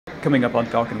Coming up on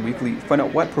Falcon Weekly, find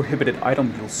out what prohibited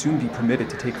item you'll soon be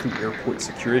permitted to take through airport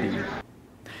security.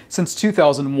 Since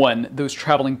 2001, those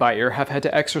traveling by air have had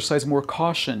to exercise more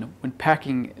caution when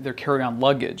packing their carry-on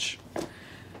luggage.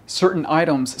 Certain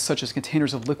items, such as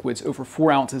containers of liquids over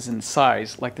 4 ounces in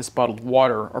size, like this bottled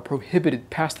water, are prohibited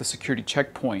past the security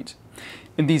checkpoint.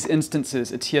 In these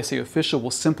instances, a TSA official will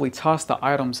simply toss the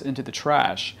items into the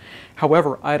trash.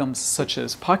 However, items such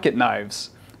as pocket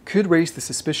knives could raise the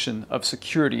suspicion of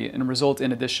security and result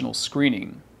in additional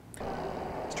screening.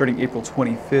 Starting April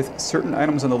 25th, certain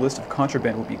items on the list of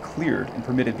contraband will be cleared and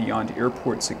permitted beyond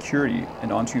airport security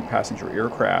and onto passenger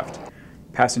aircraft.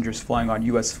 Passengers flying on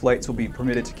U.S. flights will be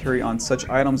permitted to carry on such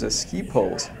items as ski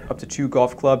poles, up to 2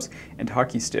 golf clubs, and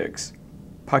hockey sticks.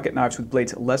 Pocket knives with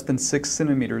blades less than 6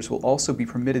 centimeters will also be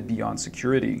permitted beyond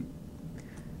security.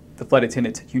 The Flight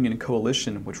Attendant Union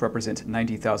Coalition, which represents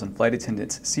 90,000 flight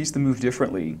attendants, sees the move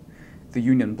differently. The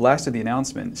union blasted the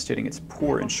announcement, stating it's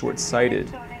poor and short-sighted.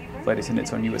 Flight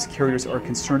attendants on U.S. carriers are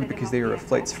concerned because they are a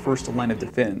flight's first line of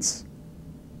defense.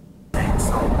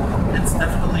 So it's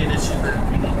definitely an issue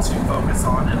that we need to focus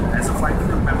on, and as a flight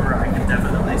crew member, I can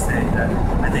definitely say that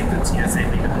I think the TSA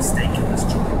made a mistake in this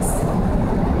choice.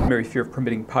 The primary fear of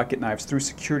permitting pocket knives through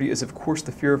security is of course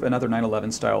the fear of another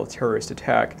 9/11-style terrorist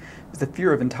attack, but the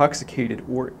fear of intoxicated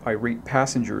or irate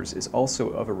passengers is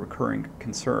also of a recurring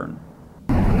concern.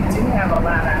 We do have a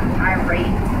lot of irate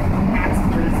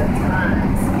passengers at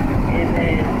times, and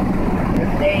then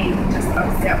if they just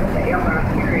upset with the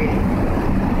airline period,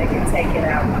 they can take it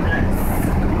out on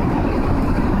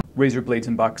us. Razor blades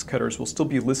and box cutters will still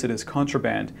be listed as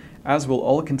contraband, as will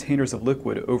all containers of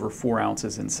liquid over 4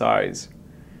 ounces in size.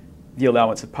 The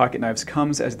allowance of pocket knives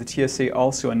comes as the TSA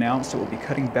also announced it will be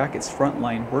cutting back its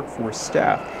frontline workforce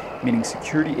staff, meaning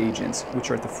security agents, which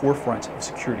are at the forefront of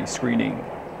security screening.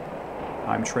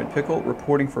 I'm Trent Pickle,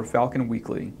 reporting for Falcon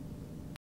Weekly.